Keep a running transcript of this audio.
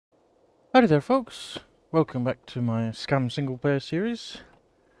Howdy there, folks. Welcome back to my Scum Singelplayer series.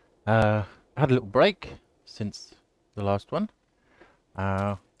 I had a little break since the last one,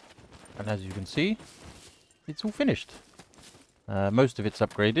 and as you can see, it's all finished. Most of it's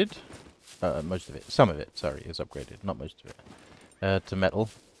upgraded. Some of it, sorry, is upgraded, not most of it, to metal.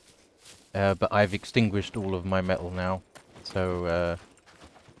 But I've extinguished all of my metal now, so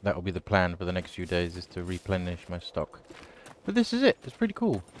that will be the plan for the next few days, is to replenish my stock. But this is it. It's pretty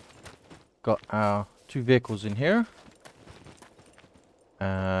cool. Got our two vehicles in here.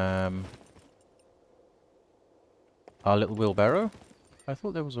 Our little wheelbarrow. I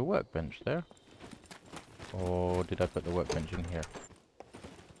thought there was a workbench there. Or did I put the workbench in here?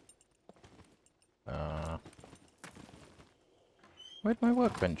 Where'd my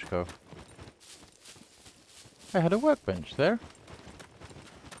workbench go? I had a workbench there.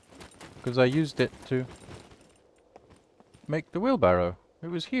 Because I used it to make the wheelbarrow. It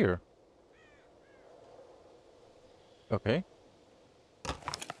was here. Okay.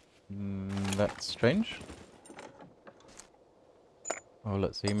 That's strange. Oh,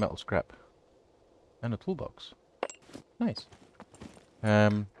 let's see. Metal scrap. And a toolbox. Nice.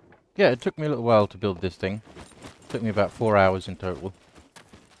 Yeah, it took me a little while to build this thing. It took me about 4 hours in total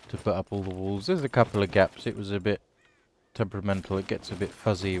to put up all the walls. There's a couple of gaps. It was a bit temperamental. It gets a bit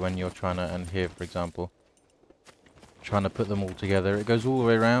fuzzy when you're trying to, and here, for example, trying to put them all together. It goes all the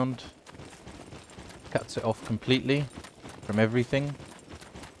way around. Cuts it off completely from everything.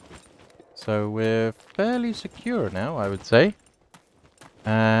 So we're fairly secure now, I would say.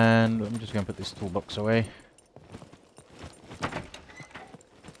 And I'm just going to put this toolbox away.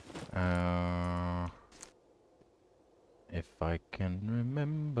 If I can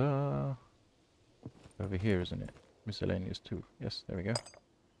remember. Over here, isn't it? Miscellaneous 2. Yes, there we go.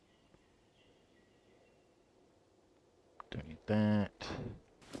 Don't need that.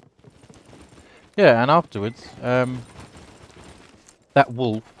 Yeah, and afterwards, that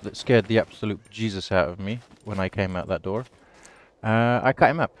wolf that scared the absolute Jesus out of me when I came out that door, I cut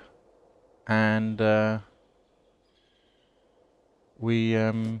him up. And I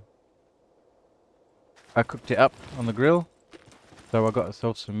cooked it up on the grill. So I got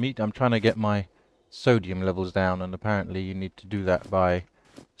myself some meat. I'm trying to get my sodium levels down, and apparently you need to do that by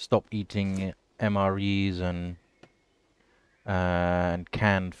stop eating MREs and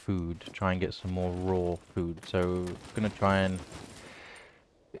canned food. Try and get some more raw food. So gonna try and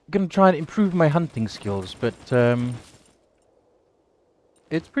improve my hunting skills, but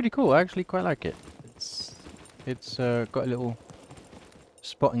it's pretty cool. I actually quite like it. It's got a little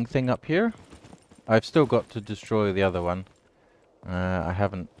spotting thing up here. I've still got to destroy the other one. I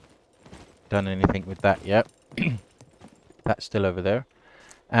haven't done anything with that yet. That's still over there.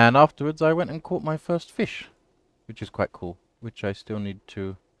 And afterwards I went and caught my first fish, which is quite cool, which I still need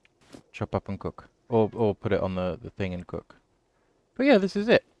to chop up and cook. Or put it on the thing and cook. But yeah, this is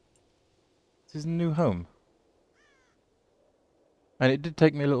it. This is a new home. And it did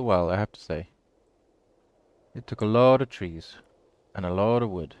take me a little while, I have to say. It took a lot of trees and a lot of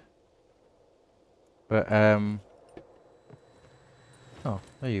wood. But, oh,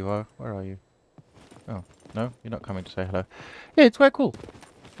 there you are. Where are you? Oh, no? You're not coming to say hello. Yeah, it's quite cool.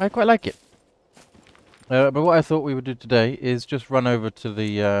 I quite like it. But what I thought we would do today is just run over to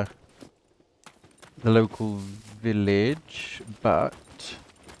the local village. But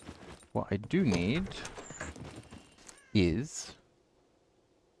what I do need is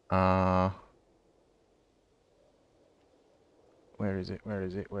where is it? Where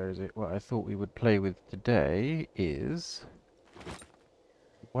is it? Where is it? What I thought we would play with today is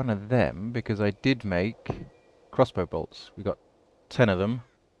one of them, because I did make crossbow bolts. We got 10 of them.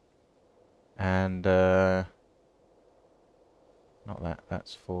 And not that,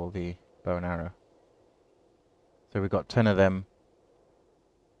 that's for the bow and arrow. So we got 10 of them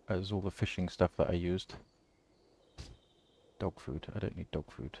as all the fishing stuff that I used. Dog food. I don't need dog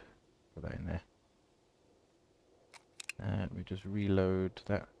food. Put that in there. And we just reload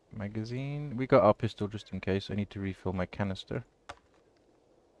that magazine. We got our pistol just in case. I need to refill my canister.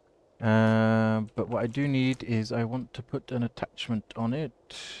 But what I do need is I want to put an attachment on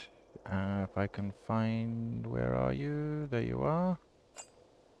it. If I can find... Where are you? There you are.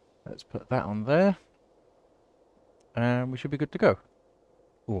 Let's put that on there. And we should be good to go.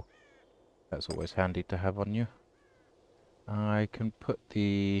 Oh, that's always handy to have on you. I can put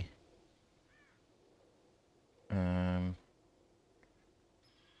the...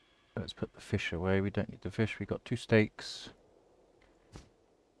 let's put the fish away. We don't need the fish. We got 2 steaks.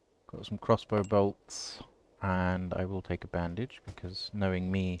 Got some crossbow bolts. And I will take a bandage, because knowing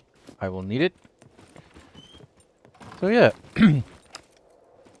me, I will need it. So yeah.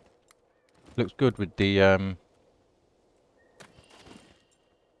 Looks good with the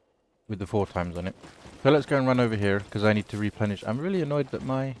 4 times on it. So let's go and run over here because I need to replenish. I'm really annoyed that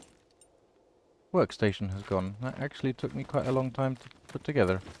my workstation has gone. That actually took me quite a long time to put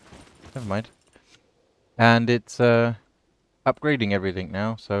together. Never mind. And it's upgrading everything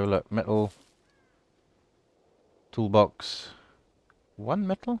now. So look, metal toolbox. 1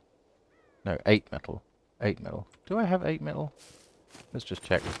 metal? No, 8 metal. 8 metal. Do I have 8 metal? Let's just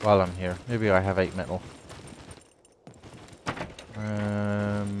check while I'm here. Maybe I have 8 metal.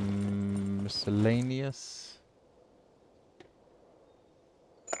 Miscellaneous.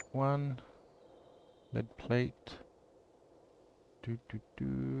 1. Lead plate.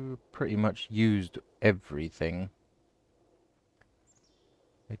 Pretty much used everything.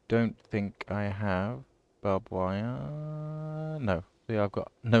 I don't think I have barbed wire. No. See, I've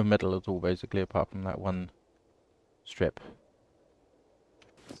got no metal at all, basically, apart from that 1 strip.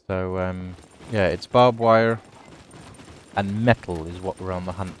 So, yeah, it's barbed wire and metal is what we're on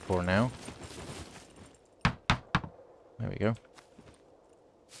the hunt for now. There we go.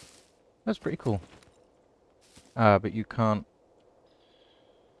 That's pretty cool. Ah, but you can't...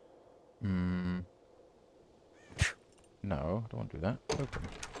 No, I don't want to do that. Open.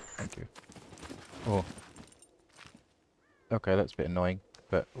 Thank you. Oh. Okay, that's a bit annoying,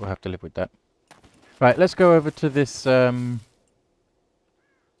 but we'll have to live with that. Right, let's go over to this, let's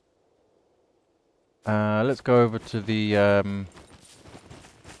go over to the,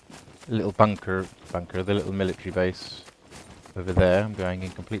 little bunker, the little military base over there. I'm going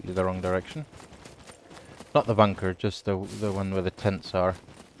in completely the wrong direction. Not the bunker, just the one where the tents are.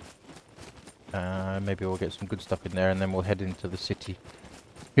 Maybe we'll get some good stuff in there and then we'll head into the city.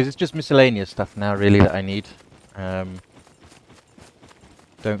 Because it's just miscellaneous stuff now, really, that I need.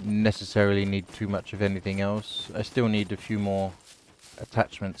 Don't necessarily need too much of anything else. I still need a few more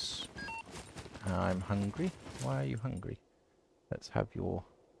attachments. I'm hungry. Why are you hungry? Let's have your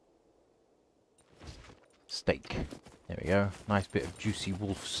steak. There we go. Nice bit of juicy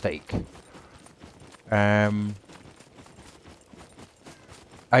wolf steak. I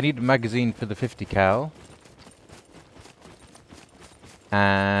need a magazine for the 50 cal.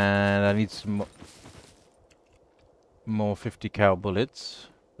 And I need some more 50 cal bullets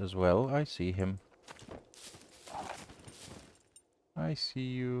as well. I see him. I see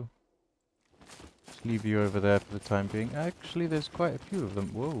you. Just leave you over there for the time being. Actually, there's quite a few of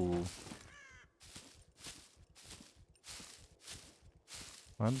them. Whoa.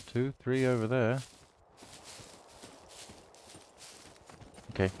 1, 2, 3 over there.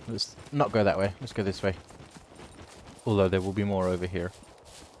 Okay, let's not go that way. Let's go this way. Although there will be more over here.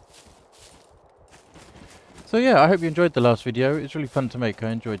 So yeah, I hope you enjoyed the last video. It's really fun to make. I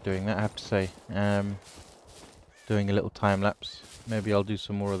enjoyed doing that, I have to say. Doing a little time lapse. Maybe I'll do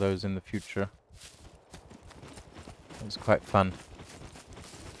some more of those in the future. It's quite fun.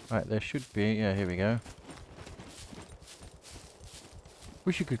 Right, there should be... Yeah, here we go.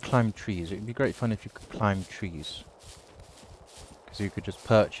 Wish you could climb trees. It would be great fun if you could climb trees. Because you could just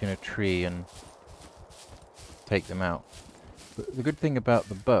perch in a tree and take them out. But the good thing about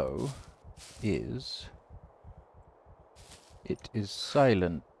the bow is it is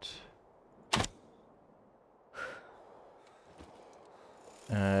silent.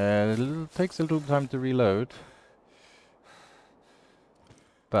 Takes a little time to reload,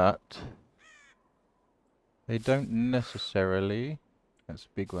 but they don't necessarily... That's a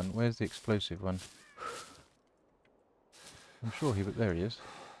big one. Where's the explosive one? I'm sure he... There he is.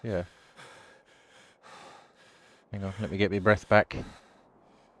 Yeah. Hang on, let me get my breath back.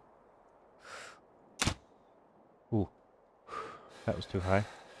 Ooh. That was too high.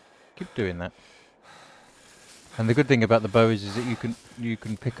 Keep doing that. And the good thing about the bow is that you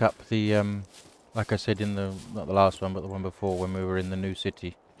can pick up the like I said in the not the last one but the one before when we were in the new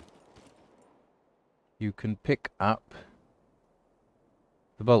city. You can pick up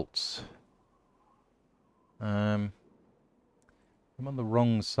the bolts. I'm on the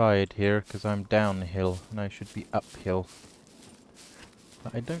wrong side here because I'm downhill and I should be uphill.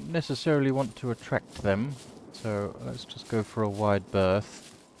 But I don't necessarily want to attract them, so let's just go for a wide berth.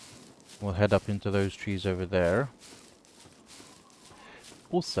 We'll head up into those trees over there.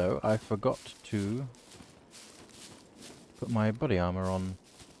 Also, I forgot to put my body armor on,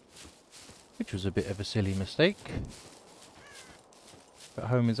 which was a bit of a silly mistake. But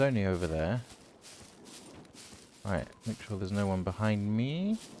home is only over there. Right, make sure there's no one behind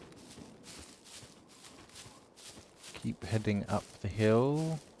me. Keep heading up the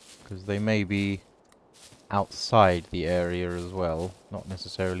hill, because they may be outside the area as well, not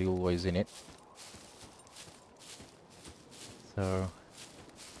necessarily always in it. So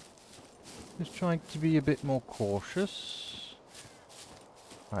Just trying to be a bit more cautious.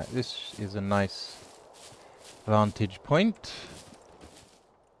 Right, this is a nice vantage point.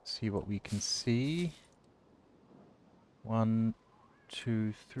 See what we can see. 1,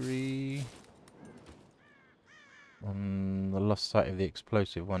 2, 3. On the lost sight of the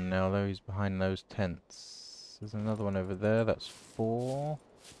explosive one now, though. He's behind those tents. There's another one over there. That's 4.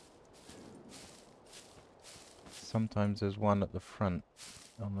 Sometimes there's one at the front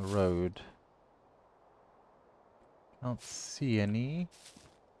on the road. Can't see any.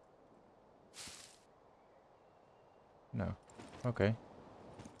 No. Okay.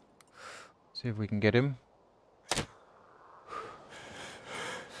 See if we can get him.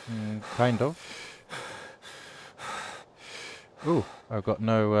 Kind of. Ooh, I've got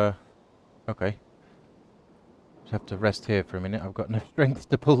no, okay. Just have to rest here for a minute. I've got no strength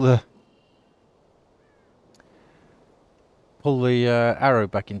to pull the arrow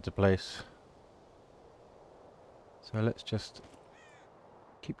back into place. So let's just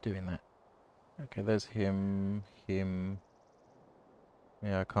keep doing that. Okay, there's him, him.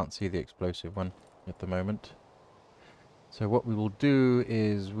 Yeah, I can't see the explosive one at the moment. So what we will do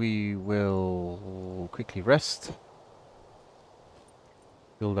is we will quickly rest.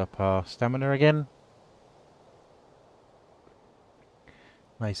 Build up our stamina again.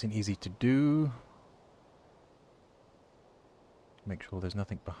 Nice and easy to do. Make sure there's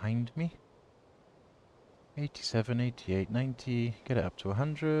nothing behind me. 87, 88, 90. Get it up to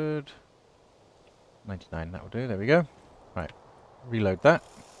 100. 99, that will do. There we go. Right. Reload that.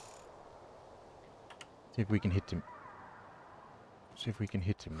 See if we can hit him. See if we can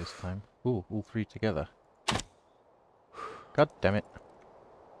hit him this time. Ooh, all 3 together. God damn it.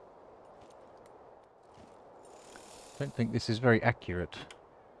 Don't think this is very accurate.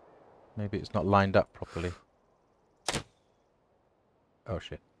 Maybe it's not lined up properly. Oh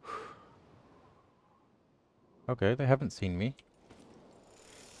shit. Okay, they haven't seen me.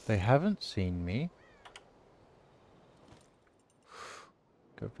 They haven't seen me.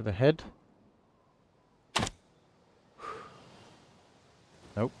 Go for the head.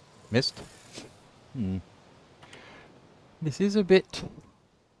 Nope. Missed. This is a bit...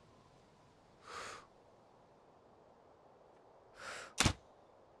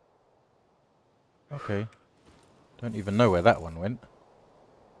 Okay. Don't even know where that one went.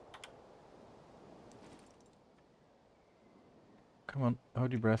 Come on,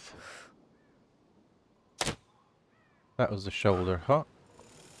 hold your breath. That was the shoulder shot.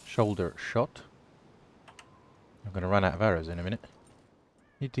 Shoulder shot. I'm going to run out of arrows in a minute.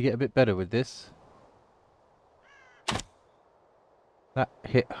 Need to get a bit better with this. That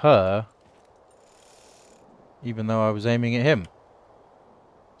hit her, even though I was aiming at him.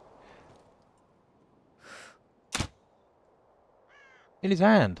 In his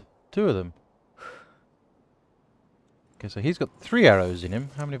hand. 2 of them. Okay, so he's got 3 arrows in him.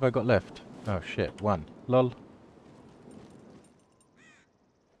 How many have I got left? Oh shit, 1. Lol.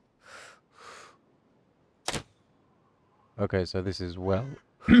 Okay, so this is well,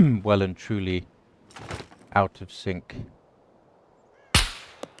 well and truly out of sync.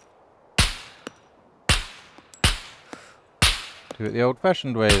 Do it the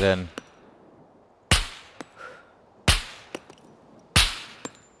old-fashioned way then.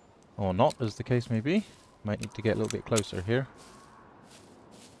 Or not, as the case may be. Might need to get a little bit closer here.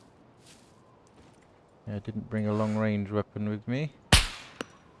 Yeah, I didn't bring a long-range weapon with me.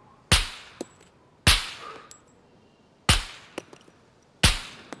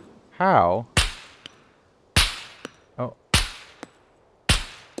 How? Oh.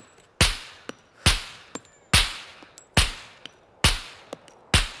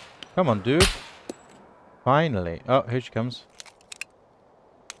 Come on, dude. Finally. Oh, here she comes.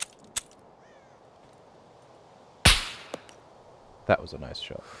 That was a nice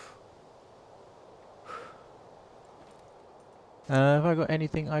shot. Have I got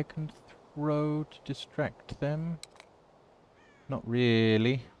anything I can throw to distract them? Not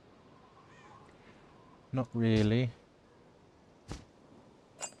really. Not really.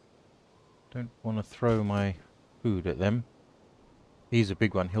 Don't want to throw my food at them. He's a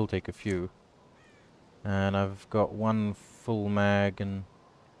big one, he'll take a few. And I've got 1 full mag and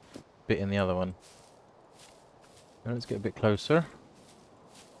a bit in the other one. Now let's get a bit closer.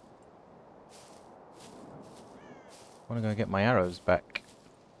 I want to go get my arrows back.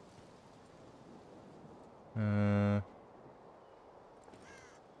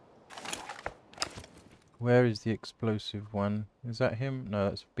 Where is the explosive one? Is that him? No,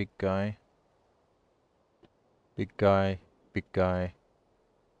 that's a big guy. Big guy. Big guy.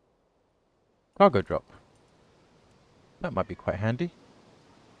 Cargo drop. That might be quite handy.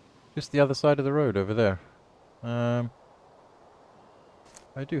 Just the other side of the road over there. I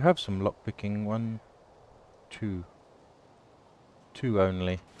do have some lockpicking. 1, 2. 2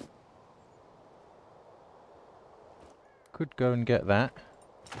 only. Could go and get that.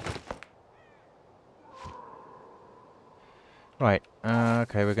 Right,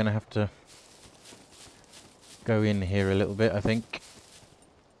 okay, we're going to have to go in here a little bit, I think.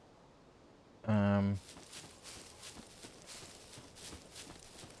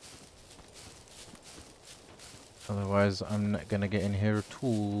 Otherwise, I'm not going to get in here at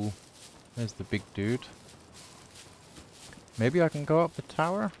all. There's the big dude. Maybe I can go up the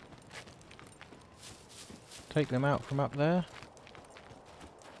tower? Take them out from up there?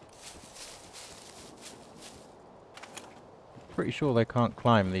 Pretty sure they can't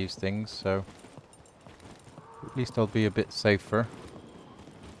climb these things, so at least I'll be a bit safer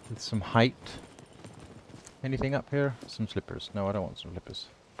with some height. Anything up here? Some slippers. No, I don't want some slippers.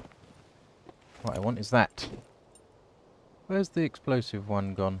 What I want is that. Where's the explosive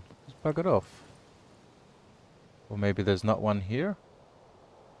one gone? It's buggered off. Or maybe there's not one here?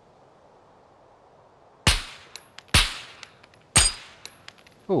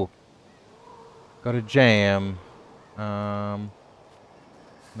 Oh, got a jam. No,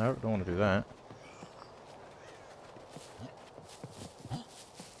 don't want to do that.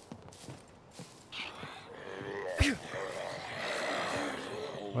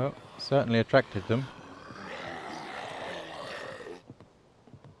 Well, certainly attracted them.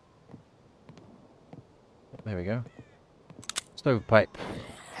 There we go. Stovepipe.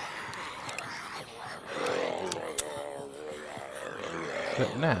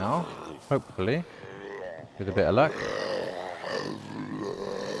 But now, hopefully, with a bit of luck,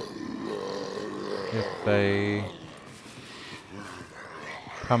 if they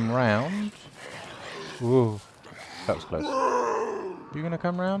come round... Ooh, that was close. Are you going to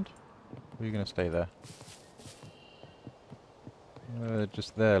come round? Or are you going to stay there? They're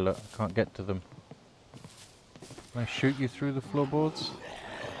just there, look. I can't get to them. Can I shoot you through the floorboards?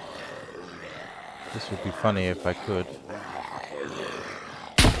 This would be funny if I could.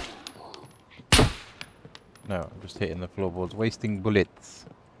 No, I'm just hitting the floorboards, wasting bullets.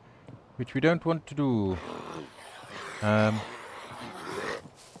 Which we don't want to do. Come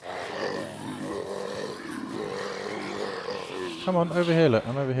on, over here, look.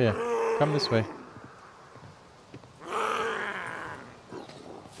 I'm over here. Come this way.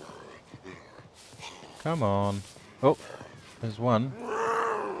 Come on. Oh, there's one.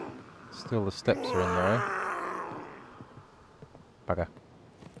 Still the steps are in the way. Bugger.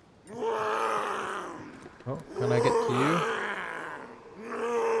 Oh, can I get to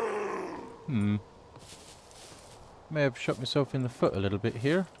you? May have shot myself in the foot a little bit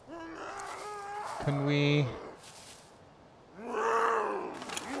here. Can we...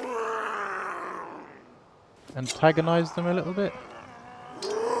 antagonize them a little bit?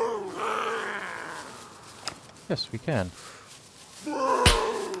 Yes, we can.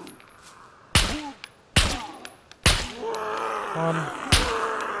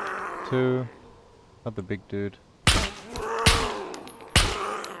 1, 2, another big dude.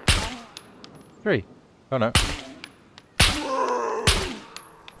 3. Oh no.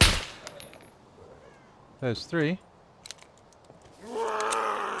 There's 3.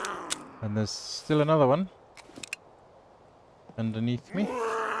 And there's still another one underneath me.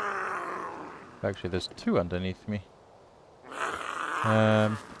 Actually, there's 2 underneath me.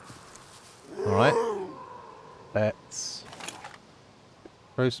 Alright. Let's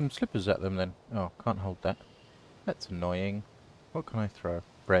throw some slippers at them then. Oh, can't hold that. That's annoying. What can I throw?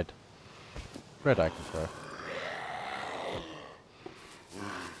 Bread. Bread I can throw.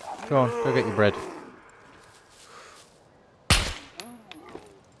 Go on, go get your bread.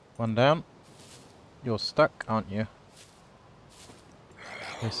 1 down. You're stuck, aren't you?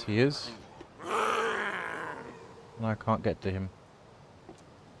 Yes, he is. And I can't get to him.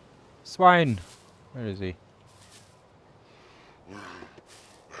 Swine! Where is he?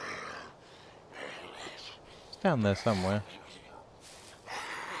 He's down there somewhere.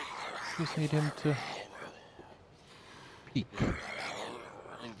 Just need him to peek.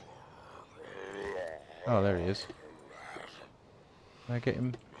 Oh, there he is. Can I get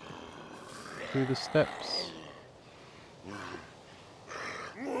him through the steps?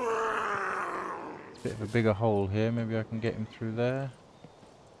 It's a bit of a bigger hole here. Maybe I can get him through there.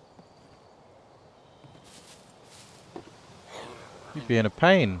 You'd be in a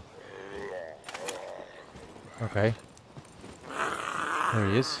pain. Okay. There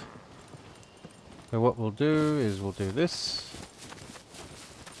he is. So what we'll do is we'll do this.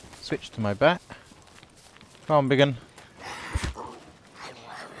 Switch to my bat. Come on, biggin.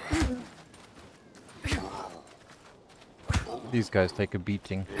 These guys take a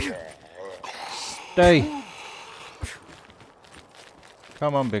beating. Stay!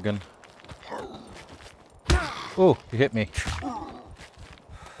 Come on, big un. Oh, you hit me.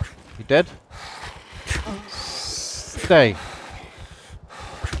 You dead? Stay!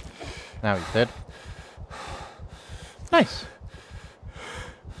 Now he's dead. Nice!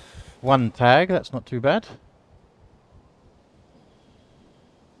 One tag, that's not too bad.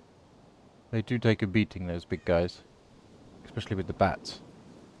 They do take a beating, those big guys. Especially with the bats.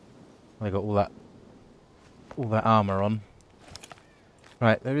 They got all that armor on.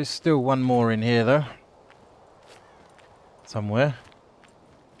 Right, there is still one more in here though. Somewhere.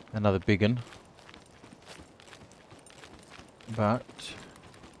 Another big one. But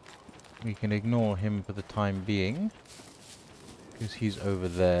we can ignore him for the time being. Because he's over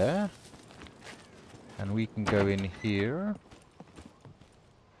there. And we can go in here.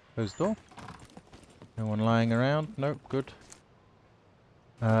 Close the door. No one lying around? Nope, good.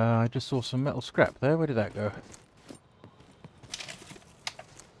 I just saw some metal scrap there. Where did that go?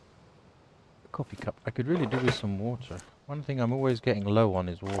 Coffee cup. I could really do with some water. One thing I'm always getting low on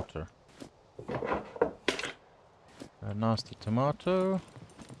is water. A nasty tomato.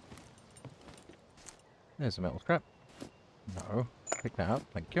 There's a metal scrap. No. Pick that up.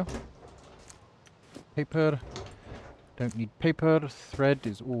 Thank you. Paper. Don't need paper. Thread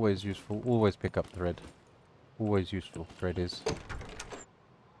is always useful. Always pick up thread. Always useful. Thread is.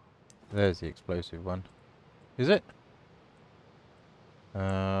 There's the explosive one. Is it?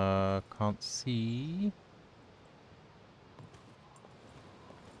 Can't see.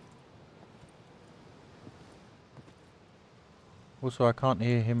 Also, I can't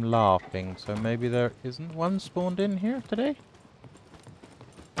hear him laughing, so maybe there isn't one spawned in here today?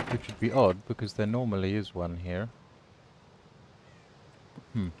 Which would be odd, because there normally is one here.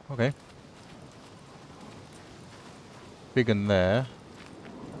 Okay. Big one there.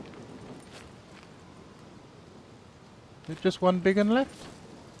 Is there just one big one left?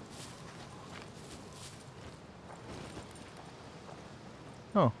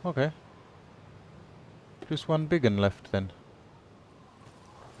 Oh, okay. Just one big one left then.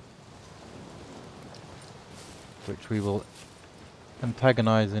 Which we will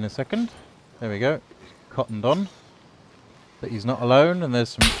antagonize in a second. There we go. Cottoned on. But he's not alone, and there's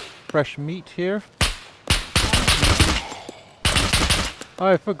some fresh meat here.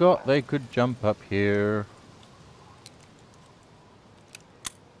 I forgot they could jump up here.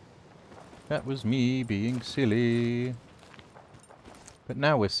 That was me being silly. But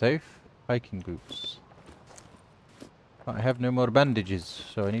now we're safe. Hiking boots. But I have no more bandages,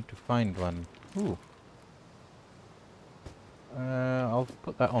 so I need to find one. Ooh. I'll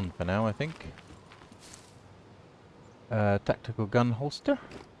put that on for now, I think. Tactical gun holster.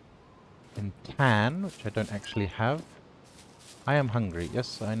 In tan, which I don't actually have. I am hungry,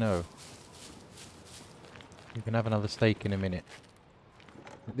 yes, I know. You can have another steak in a minute.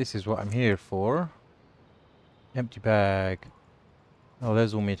 But this is what I'm here for. Empty bag. Oh,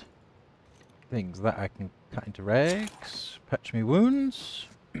 there's all my things that I can cut into rags. Patch me wounds.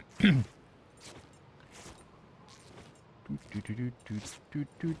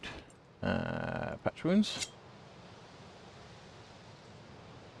 Patch wounds.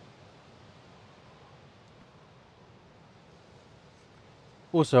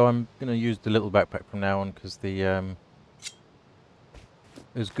 Also, I'm going to use the little backpack from now on because the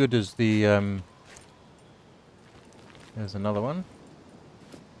as good as the there's another one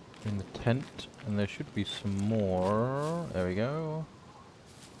in the tent, and there should be some more. There we go.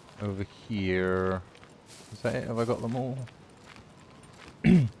 Over here. Is that it? Have I got them all?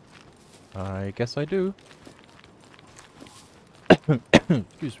 I guess I do.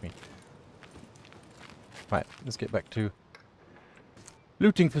 Excuse me. Right, let's get back to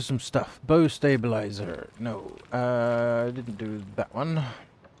looting for some stuff. Bow stabilizer. No, didn't do that one.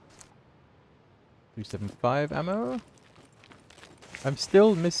 375 ammo. I'm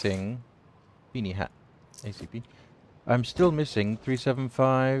still missing beanie hat. ACP. I'm still missing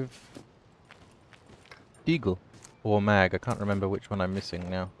 375 Deagle or mag. I can't remember which one I'm missing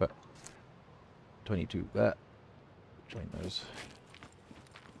now, but 22. Join those.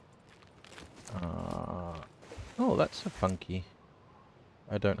 Oh, that's a funky.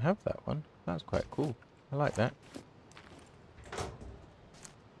 I don't have that one. That's quite cool. I like that.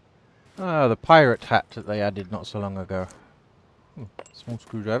 Ah, the pirate hat that they added not so long ago. Ooh, small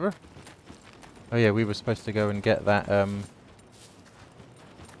screwdriver. Oh yeah, we were supposed to go and get that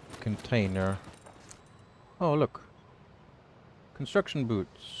container. Oh look. Construction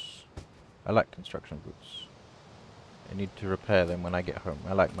boots. I like construction boots. I need to repair them when I get home.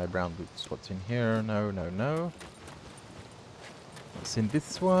 I like my brown boots. What's in here? No, no, no. What's in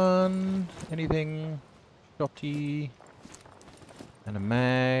this one? Anything? Shotty. And a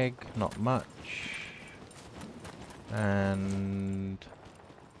mag. Not much. And...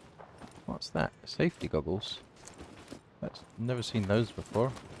 what's that? Safety goggles. That's never seen those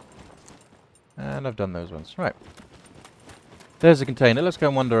before. And I've done those ones. Right. There's a container. Let's go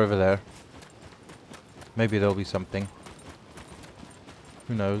and wander over there. Maybe there'll be something.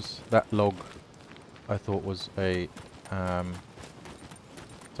 Who knows? That log I thought was a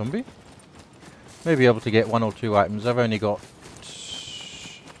zombie. Maybe able to get 1 or 2 items. I've only got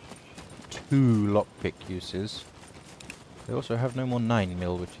 2 lockpick uses. They also have no more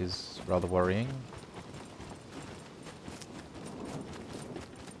 9mm, which is rather worrying.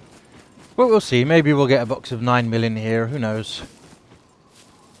 But we'll see. Maybe we'll get a box of 9mm in here. Who knows?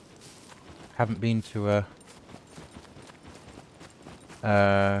 Haven't been to a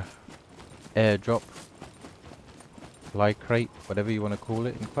airdrop, fly crate, whatever you want to call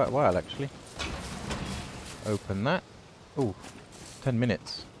it, in quite a while actually. Open that. Oh, 10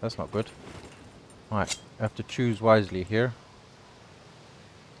 minutes. That's not good. Right, I have to choose wisely here.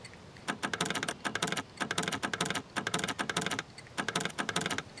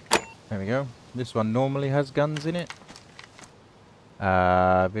 There we go. This one normally has guns in it.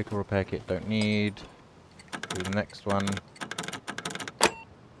 Vehicle repair kit don't need. Do the next one.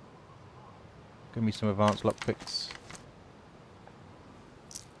 Give me some advanced lockpicks.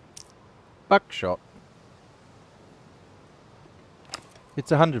 Buckshot.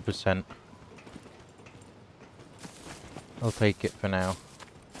 It's 100%. I'll take it for now.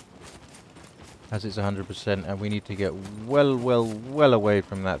 As it's 100% and we need to get well away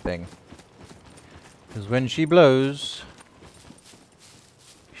from that thing. Because when she blows...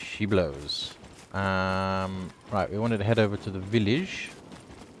 she blows. Right, we wanted to head over to the village.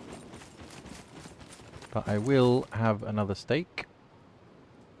 But I will have another steak.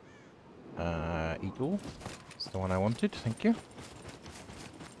 Eat all. That's the one I wanted, thank you.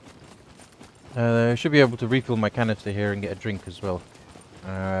 I should be able to refill my canister here and get a drink as well.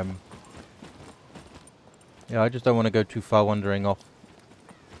 Yeah, I just don't want to go too far wandering off.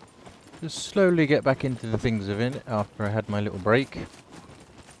 Just slowly get back into the things of it after I had my little break.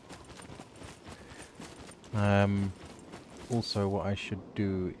 Also what I should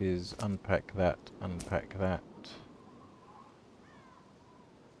do is unpack that,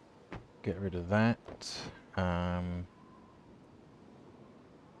 get rid of that.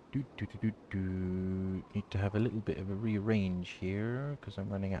 Need to have a little bit of a rearrange here because I'm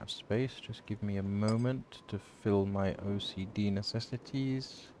running out of space. Just give me a moment to fill my OCD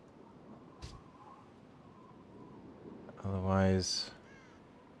necessities. Otherwise...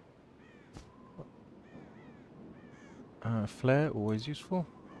 flare, always useful.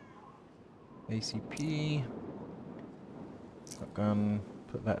 ACP. Shotgun,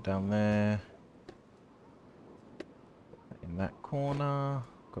 put that down there. In that corner.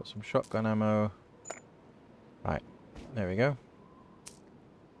 Got some shotgun ammo. Right, there we go.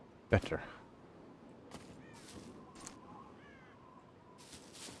 Better.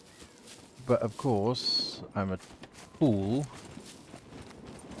 But of course, I'm a fool.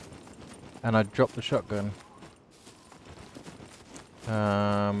 And I dropped the shotgun.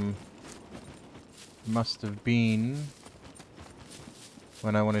 Must have been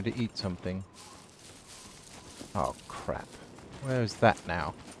when I wanted to eat something. Oh crap. Where is that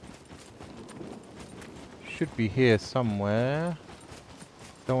now? Should be here somewhere.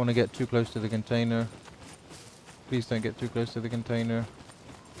 Don't want to get too close to the container. Please don't get too close to the container.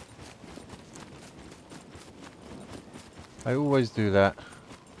 I always do that.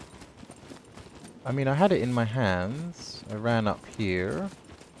 I mean, I had it in my hands. I ran up here.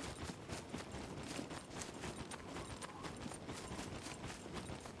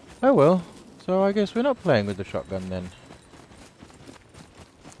 Oh well. So I guess we're not playing with the shotgun then.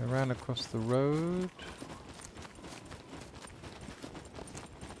 I ran across the road.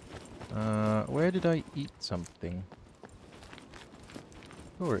 Where did I eat something?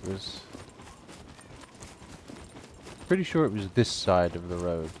 Or it was... pretty sure it was this side of the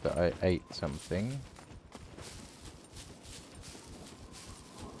road that I ate something.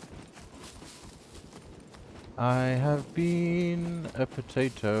 I have been a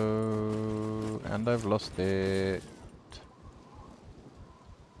potato and I've lost it.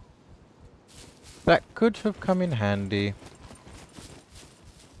 That could have come in handy.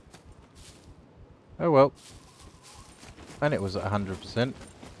 Oh well. And it was at 100%.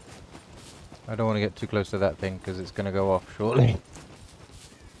 I don't want to get too close to that thing because it's going to go off shortly.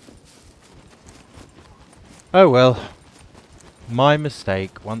 Oh well. My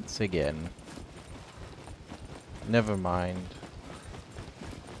mistake once again. Never mind.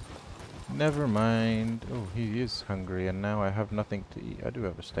 Never mind. Oh, he is hungry, and now I have nothing to eat. I do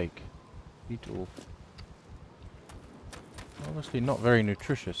have a steak. Eat all. Honestly, not very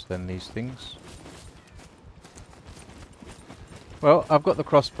nutritious then, these things. Well, I've got the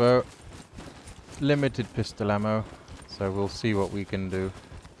crossbow. Limited pistol ammo. So we'll see what we can do.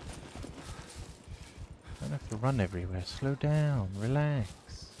 Don't have to run everywhere. Slow down. Relax.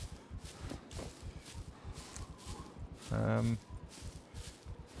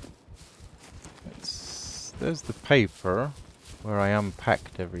 There's the paper where I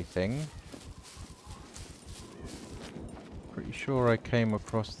unpacked everything. Pretty sure I came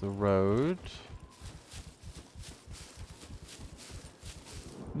across the road.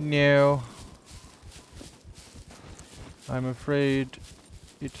 No. I'm afraid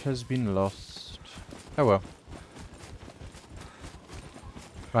it has been lost. Oh well.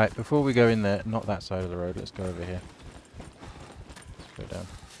 Right, before we go in there, not that side of the road, let's go over here. Let's go down.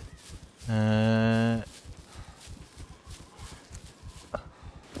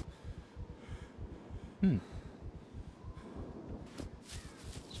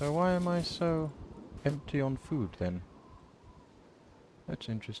 So why am I so empty on food then? That's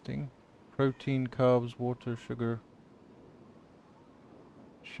interesting. Protein, carbs, water, sugar.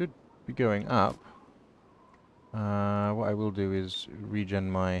 Should be going up. What I will do is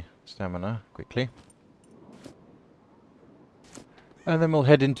regen my stamina quickly. And then we'll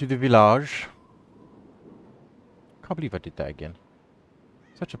head into the village. Can't believe I did that again.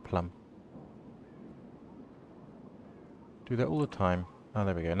 Such a plum. Do that all the time. Oh,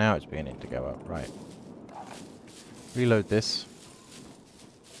 there we go. Now it's beginning to go up. Right. Reload this.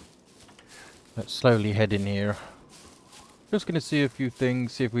 Let's slowly head in here. Just going to see a few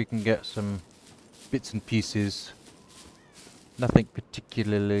things, see if we can get some bits and pieces. Nothing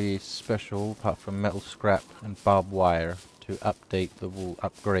particularly special apart from metal scrap and barbed wire to update the wall.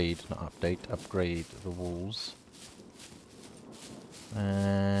 Upgrade the walls.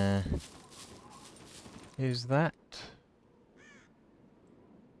 Is that?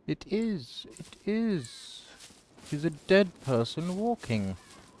 It is. It is. She's a dead person walking.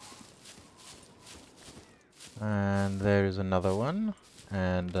 And there is another one.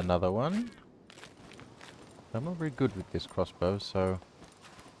 And another one. I'm not very good with this crossbow, so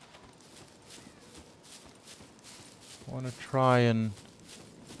I want to try and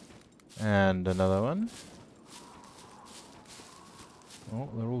another one. Oh,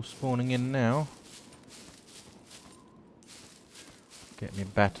 they're all spawning in now. Get me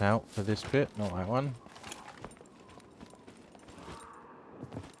bat out for this bit, not that one.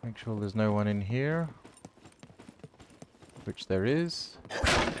 Make sure there's no one in here, which there is.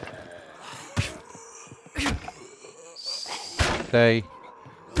 Stay.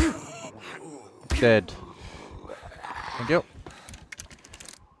 Dead. Thank you.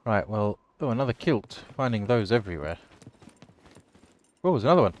 Right, well, oh, another kilt. Finding those everywhere. Oh, there's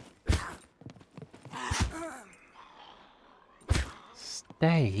another one.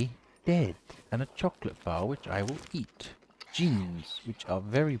 Stay dead. And a chocolate bar, which I will eat. Jeans, which are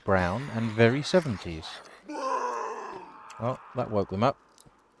very brown and very 70s. Well, that woke them up.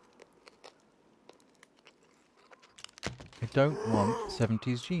 I don't want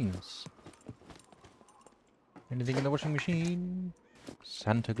 70s jeans. Anything in the washing machine?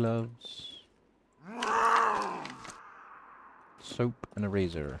 Santa gloves. Soap and a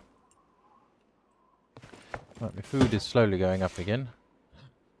razor. Right, my food is slowly going up again.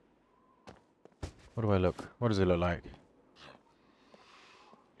 What do I look? What does it look like?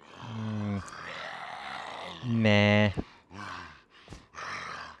 Nah.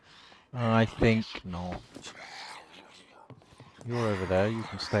 I think not. You're over there, you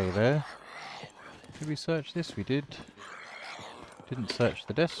can stay there. Did we search this? We did. Didn't search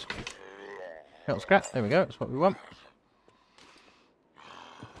the desk. Metal scrap, there we go, that's what we want.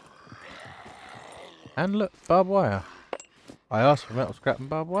 And look, barbed wire. I asked for metal scrap and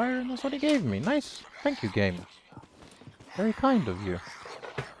barbed wire and that's what it gave me. Nice. Thank you, game. Very kind of you.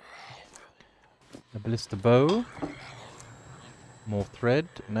 A ballista bow. More thread.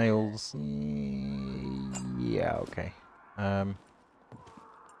 Nails. Yeah, okay.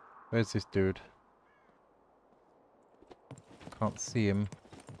 Where's this dude? Can't see him.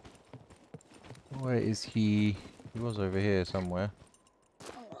 Where is he? He was over here somewhere.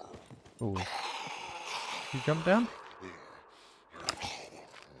 Oh. Did he jump down?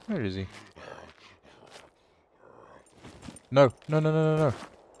 Where is he? No, no, no, no, no, no.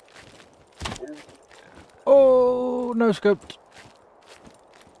 Oh, no scoped.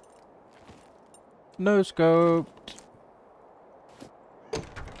 No scoped.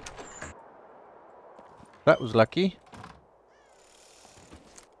 That was lucky.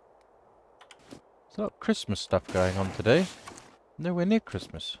 Christmas stuff going on today. Nowhere near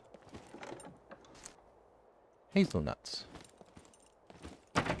Christmas. Hazelnuts.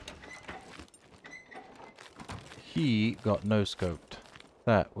 He got no-scoped.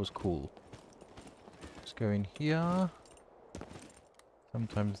 That was cool. Let's go in here.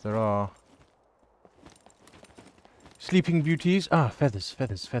 Sometimes there are sleeping beauties. Ah, feathers,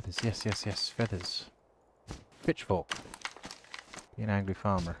 feathers, feathers. Yes, yes, yes, feathers. Pitchfork. Be an angry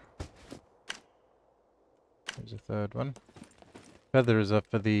farmer. There's a third one. Feathers are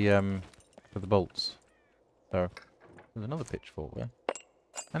for the bolts. So there's another pitchfork there.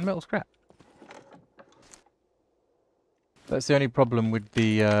 And metal scrap. That's the only problem with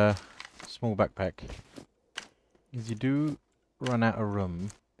the small backpack. Is you do run out of room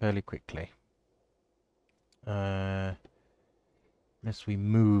fairly quickly. Unless we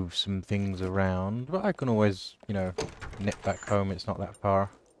move some things around. But I can always, you know, nip back home. It's not that far.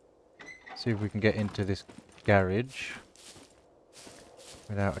 See if we can get into this garage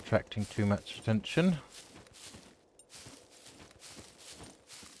without attracting too much attention.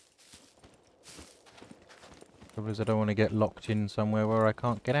 Trouble is I don't want to get locked in somewhere where I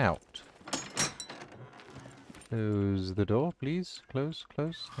can't get out. Close the door, please. Close,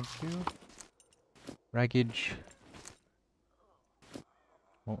 close. Thank you. Raggage.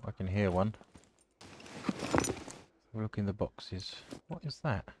 Oh, I can hear one. Look in the boxes. What is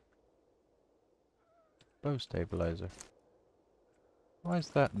that? Bow stabilizer. Why is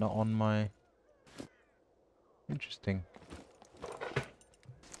that not on my... Interesting.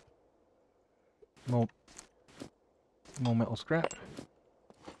 More metal scrap.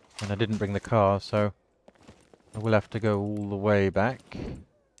 And I didn't bring the car, so I will have to go all the way back.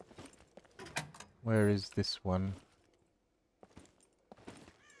 Where is this one?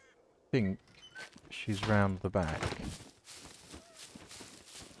 I think she's round the back.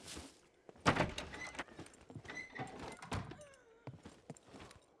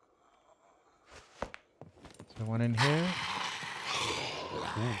 Is there one in here?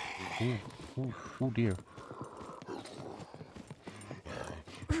 Oh dear.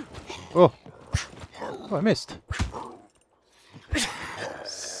 Oh! Oh, I missed.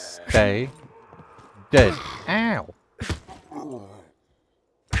 Stay dead. Ow!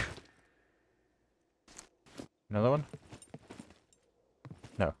 Another one?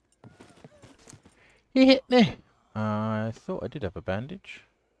 No. He hit me! I thought I did have a bandage.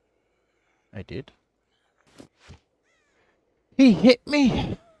 I did. He hit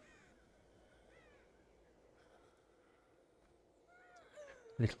me!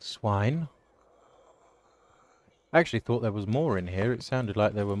 Little swine. I actually thought there was more in here. It sounded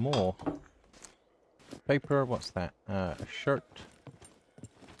like there were more. Paper, what's that? A shirt.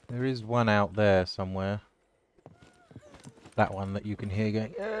 There is one out there somewhere. That one that you can hear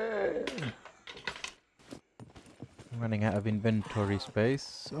going... I'm running out of inventory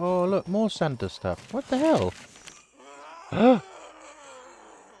space. Oh, look, more Santa stuff. What the hell?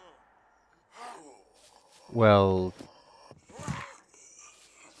 Well...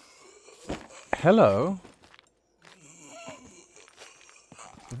 Hello?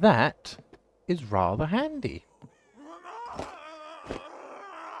 That is rather handy.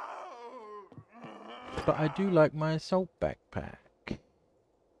 But I do like my assault backpack.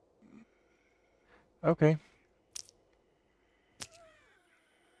 Okay.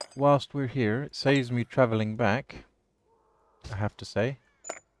 Whilst we're here, it saves me travelling back, I have to say.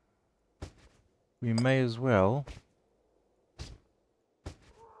 We may as well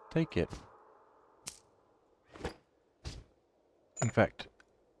take it. In fact,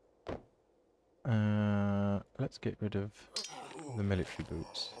 let's get rid of the military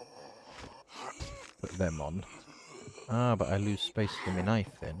boots. Put them on. Ah, but I lose space for my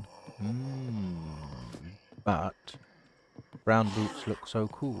knife then. But brown boots look so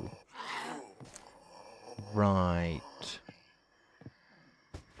cool. Right.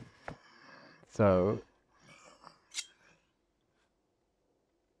 So...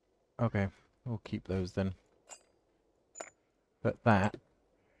 Okay, we'll keep those then. But that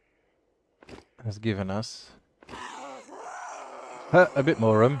has given us a bit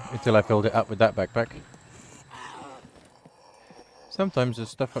more room until I filled it up with that backpack. Sometimes there's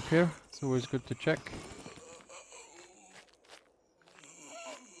stuff up here. It's always good to check.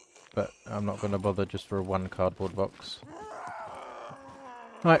 But I'm not going to bother just for one cardboard box.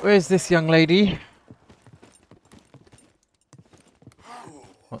 Right, where's this young lady?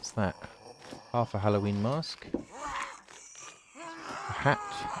 What's that? Half a Halloween mask. A hat.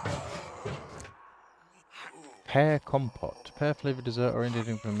 Pear compote. Pear flavoured dessert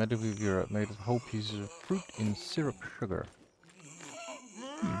originating from medieval Europe, made of whole pieces of fruit in syrup sugar.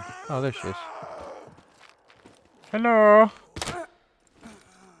 Oh, there she is. Hello.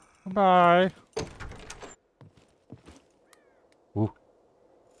 Bye. Ooh.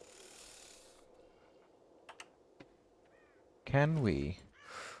 Can we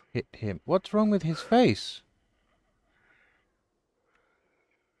hit him? What's wrong with his face?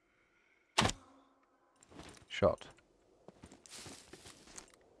 Shot.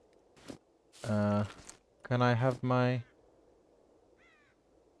 Can I have my...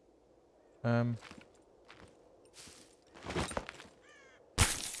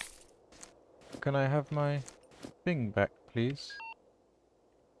 Can I have my thing back, please?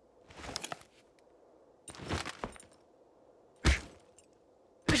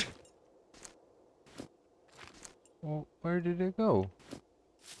 Well, where did it go?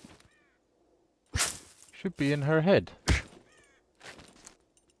 Should be in her head.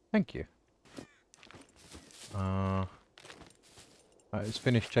 Thank you. Right, let's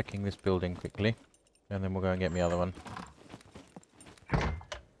finish checking this building quickly, and then we'll go and get my other one.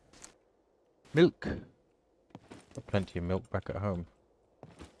 Milk! Got plenty of milk back at home.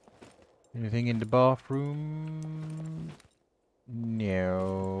 Anything in the bathroom?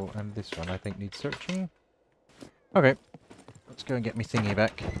 No. And this one I think needs searching. Okay. Let's go and get my thingy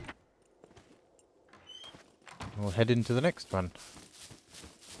back. We'll head into the next one.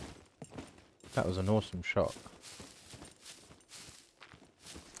 That was an awesome shot.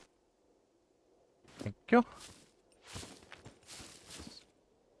 Thank you.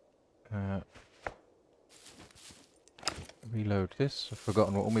 Reload this. I've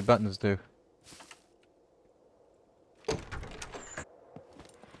forgotten what all my buttons do. Is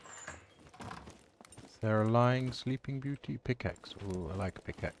there a lying sleeping beauty? Pickaxe. Ooh, I like a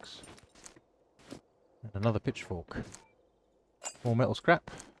pickaxe. And another pitchfork. More metal scrap.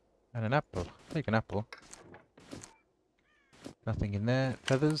 And an apple. Take an apple. Nothing in there.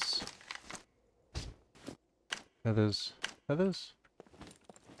 Feathers. Feathers. Feathers.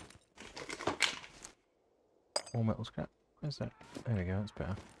 More metal scrap. Where's that? There we go, that's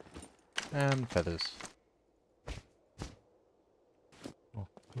better. And feathers. Oh,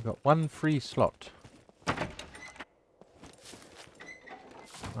 we've got one free slot.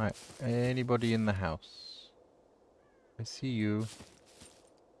 Right, anybody in the house? I see you.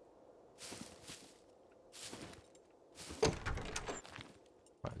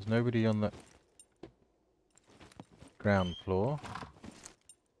 Right, there's nobody on the ground floor.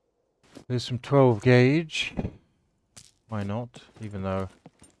 There's some 12 gauge. Why not? Even though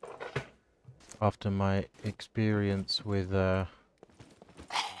after my experience with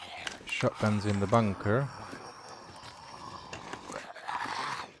shotguns in the bunker.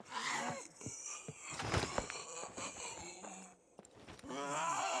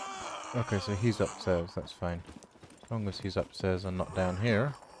 Okay, so he's upstairs, that's fine. As long as he's upstairs and not down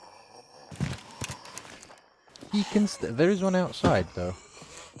here. He can there is one outside though.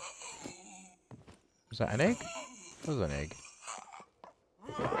 Is that an egg? That was an egg.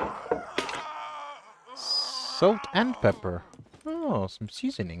 Salt and pepper. Oh, some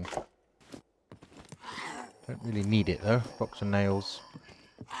seasoning. Don't really need it though. Box of nails.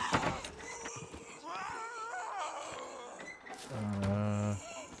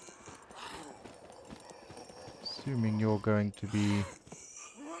 Assuming you're going to be...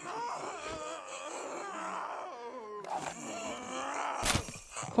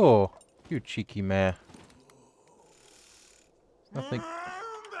 Oh, you cheeky mare. Nothing.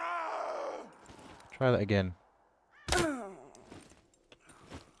 Try that again.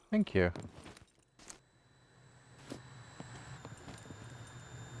 Thank you.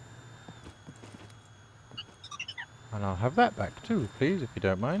 And I'll have that back too, please, if you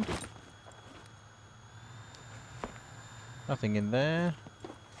don't mind. Nothing in there.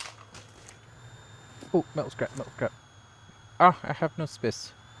 Oh, metal scrap, metal scrap. Ah, I have no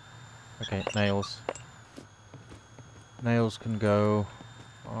space. Okay, nails. Nails can go.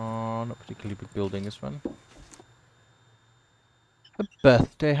 Oh, not particularly big building, this one. A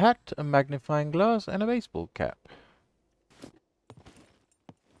birthday hat, a magnifying glass, and a baseball cap.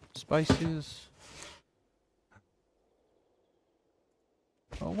 Spices.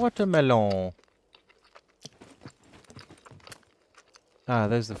 A watermelon. Ah,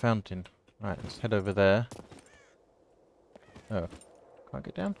 there's the fountain. Right, let's head over there. Oh, can't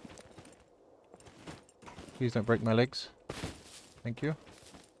get down? Please don't break my legs. Thank you.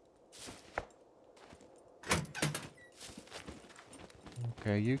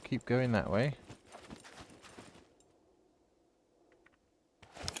 Okay, you keep going that way.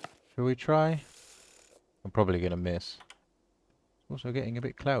 Shall we try? I'm probably going to miss. It's also getting a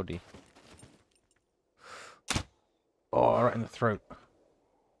bit cloudy. Oh, right in the throat.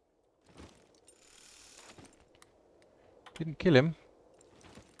 Didn't kill him.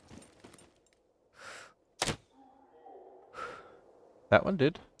 That one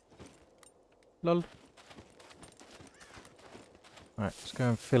did. Lol. Right, let's go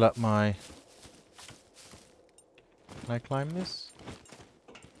and fill up my... Can I climb this?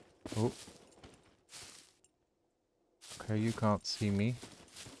 Oh. Okay, you can't see me.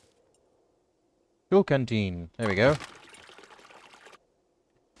 Fuel canteen. There we go.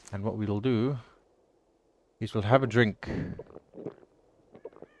 And what we'll do is we'll have a drink.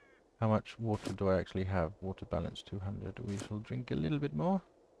 How much water do I actually have? Water balance 200. We shall drink a little bit more.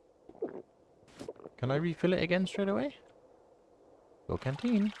 Can I refill it again straight away? Fuel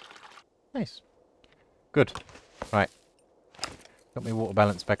canteen. Nice. Good. Right. Got my water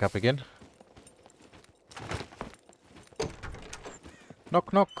balance back up again.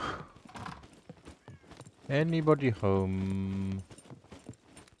 Knock knock. Anybody home?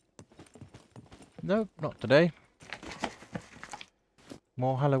 Nope, not today.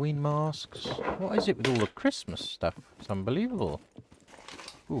 More Halloween masks. What is it with all the Christmas stuff? It's unbelievable.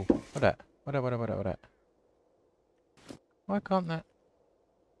 Ooh, what that? What that? Why can't that?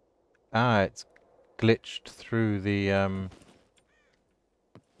 Ah, it's glitched through the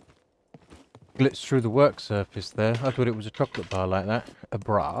work surface there. I thought it was a chocolate bar like that. A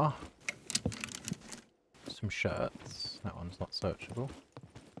bra. Some shirts. That one's not searchable.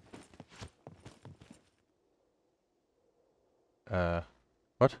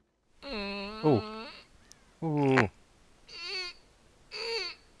 What? Oh. Ooh.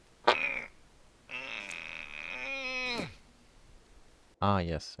 Ah,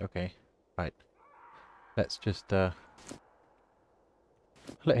 yes. Okay. Right. Let's just, let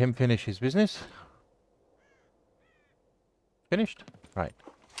him finish his business. Finished? Right.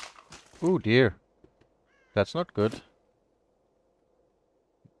 Oh dear. That's not good.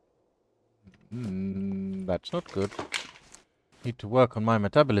 That's not good. Need to work on my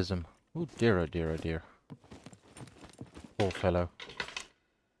metabolism. Oh dear, oh dear, oh dear. Poor fellow.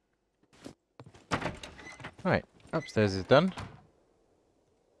 Right, upstairs is done.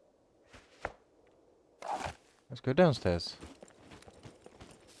 Let's go downstairs.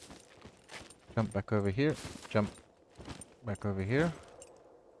 Jump back over here. Jump back over here.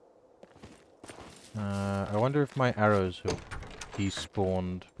 I wonder if my arrows have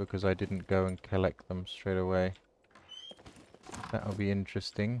despawned because I didn't go and collect them straight away. That'll be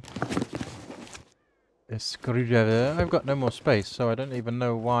interesting. A screwdriver. I've got no more space, so I don't even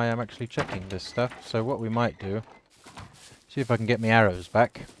know why I'm actually checking this stuff. So what we might do, see if I can get my arrows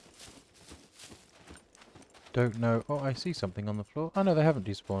back. Don't know. Oh, I see something on the floor. Oh no, they haven't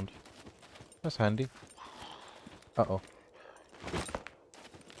despawned. That's handy. Uh-oh.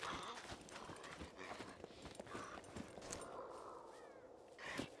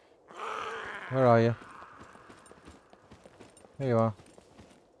 Where are you? There you are.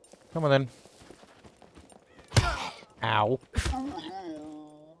 Come on then. Ow.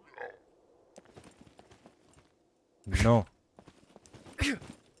 No.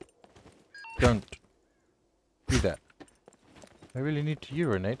 Don't do that. I really need to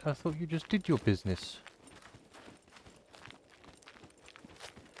urinate. I thought you just did your business.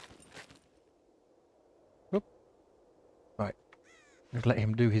 Oop. Right. Let's let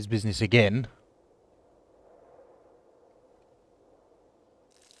him do his business again.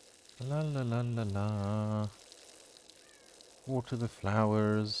 La la la la la. Water the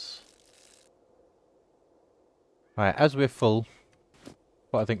flowers. Right, as we're full,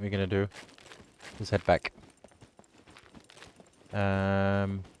 what I think we're going to do is head back. Yeah,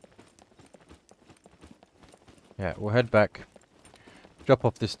 we'll head back, drop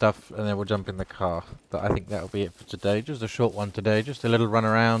off this stuff, and then we'll jump in the car. But I think that'll be it for today. Just a short one today, just a little run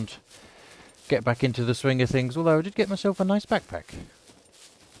around, get back into the swing of things. Although I did get myself a nice backpack.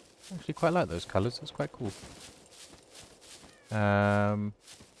 I actually quite like those colours, that's quite cool.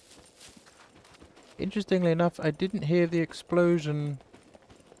 Interestingly enough, I didn't hear the explosion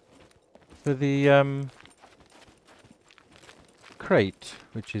for the crate,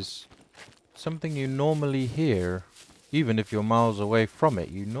 which is something you normally hear. Even if you're miles away from it,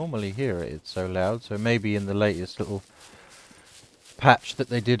 you normally hear it. It's so loud. So maybe in the latest little patch that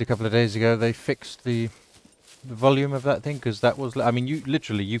they did a couple of days ago, they fixed the volume of that thing, because that was... I mean, you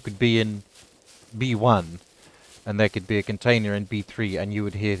could be in B1 and there could be a container in B3 and you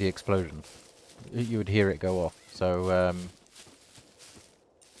would hear the explosion. You would hear it go off. So,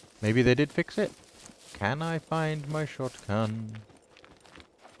 maybe they did fix it. Can I find my shotgun?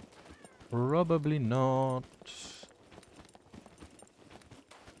 Probably not.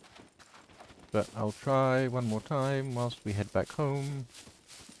 But I'll try one more time whilst we head back home.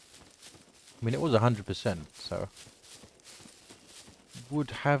 I mean, it was 100%, so...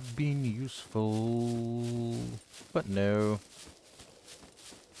 would have been useful. But no.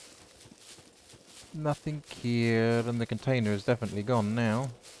 Nothing here, and the container is definitely gone now.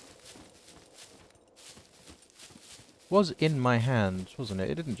 Was in my hands, wasn't it?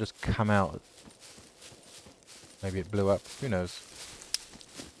 It didn't just come out. Maybe it blew up. Who knows?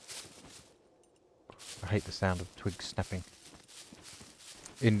 I hate the sound of twigs snapping.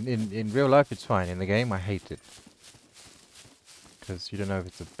 In real life, it's fine. In the game, I hate it. Because you don't know if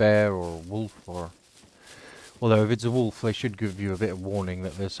it's a bear or a wolf or... Although if it's a wolf, they should give you a bit of warning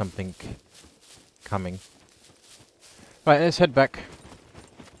that there's something coming. Right, let's head back.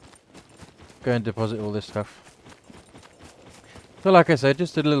 Go and deposit all this stuff. So like I said,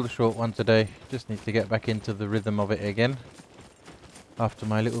 just a little short one today. Just need to get back into the rhythm of it again. After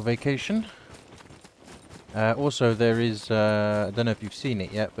my little vacation. Also there is, I don't know if you've seen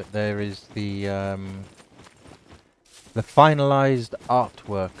it yet, but there is the finalized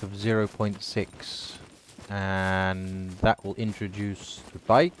artwork of 0.6. And that will introduce the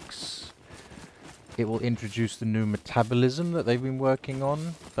bikes. It will introduce the new metabolism that they've been working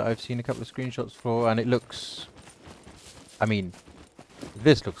on, that I've seen a couple of screenshots for, and it looks... I mean,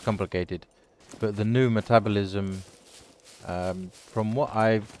 this looks complicated, but the new metabolism, from what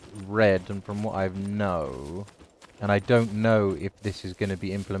I've read and from what I know, and I don't know if this is going to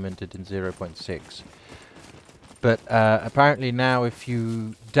be implemented in 0.6, but apparently now if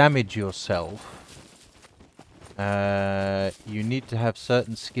you damage yourself, you need to have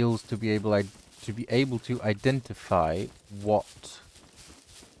certain skills to be able to identify what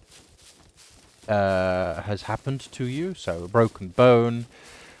has happened to you. So a broken bone.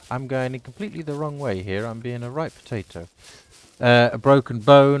 I'm going in completely the wrong way here. I'm being a right potato. A broken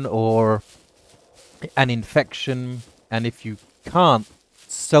bone or an infection, and if you can't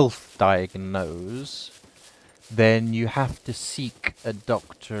self-diagnose, then you have to seek a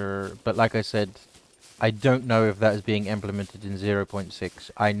doctor. But like I said, I don't know if that is being implemented in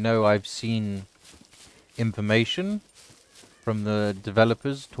 0.6. I know I've seen information from the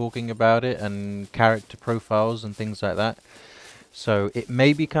developers talking about it and character profiles and things like that. So it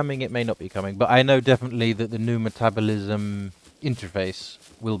may be coming, it may not be coming. But I know definitely that the new metabolism interface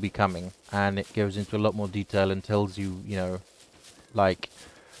will be coming. And it goes into a lot more detail and tells you, you know, like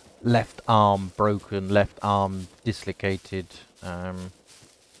left arm broken, left arm dislocated.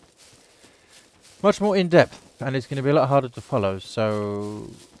 Much more in-depth, and it's going to be a lot harder to follow, so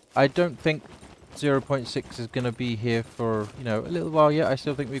I don't think 0.6 is going to be here for, you know, a little while yet. I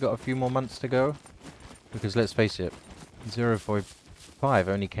still think we've got a few more months to go, because let's face it, 0.5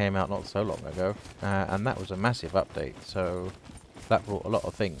 only came out not so long ago, and that was a massive update, so that brought a lot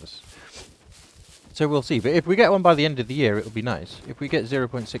of things. So we'll see, but if we get one by the end of the year, it would be nice. If we get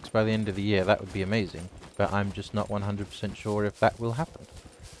 0.6 by the end of the year, that would be amazing, but I'm just not 100% sure if that will happen.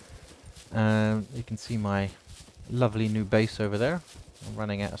 You can see my lovely new base over there. I'm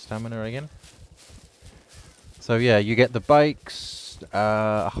running out of stamina again. So yeah, you get the bikes.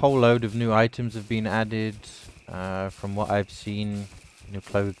 A whole load of new items have been added. From what I've seen, new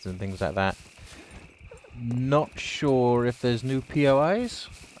clothes and things like that. Not sure if there's new POIs.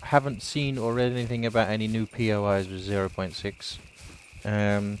 Haven't seen or read anything about any new POIs with 0.6.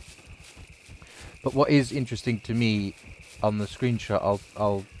 But what is interesting to me on the screenshot,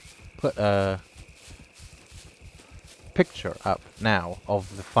 I'll put a picture up now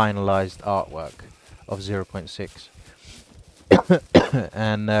of the finalized artwork of 0.6.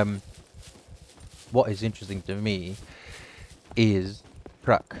 And what is interesting to me is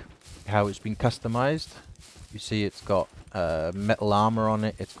truck, how it's been customized. You see it's got metal armor on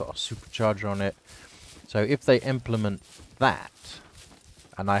it, it's got a supercharger on it. So if they implement that,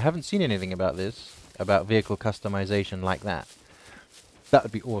 and I haven't seen anything about this, about vehicle customization like that, that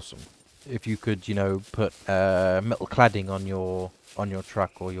would be awesome. If you could, you know, put metal cladding on your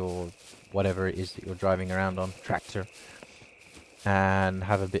truck or your whatever it is that you're driving around on, tractor, and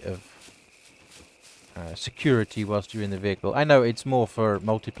have a bit of security whilst you're in the vehicle. I know it's more for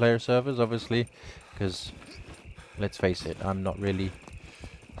multiplayer servers, obviously, because let's face it, I'm not really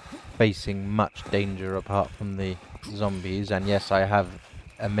facing much danger apart from the zombies. And yes, I have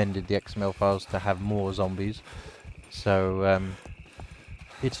amended the XML files to have more zombies, so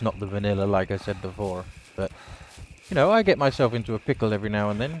it's not the vanilla like I said before. But you know, I get myself into a pickle every now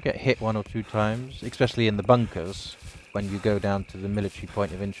and then, get hit 1 or 2 times, especially in the bunkers when you go down to the military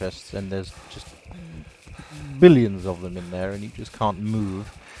point of interest and there's just billions of them in there and you just can't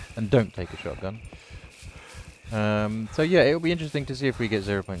move. And don't take a shotgun. So yeah, it'll be interesting to see if we get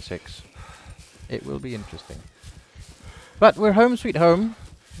 0.6. It will be interesting. But we're home sweet home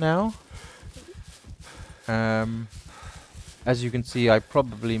now. As you can see, I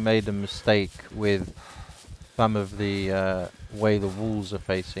probably made a mistake with some of the way the walls are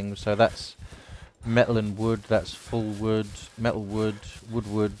facing. So that's metal and wood, that's full wood, metal wood,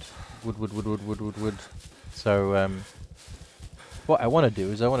 wood. So what I want to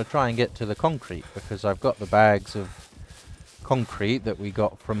do is I want to try and get to the concrete, because I've got the bags of concrete that we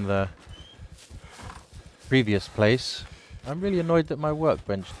got from the previous place. I'm really annoyed that my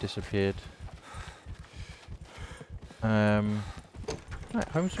workbench disappeared. Right,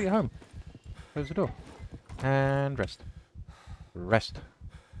 home sweet home. Close the door. And rest. Rest.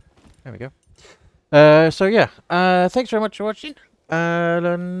 There we go. So yeah, thanks very much for watching,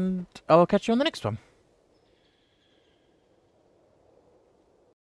 and I'll catch you on the next one.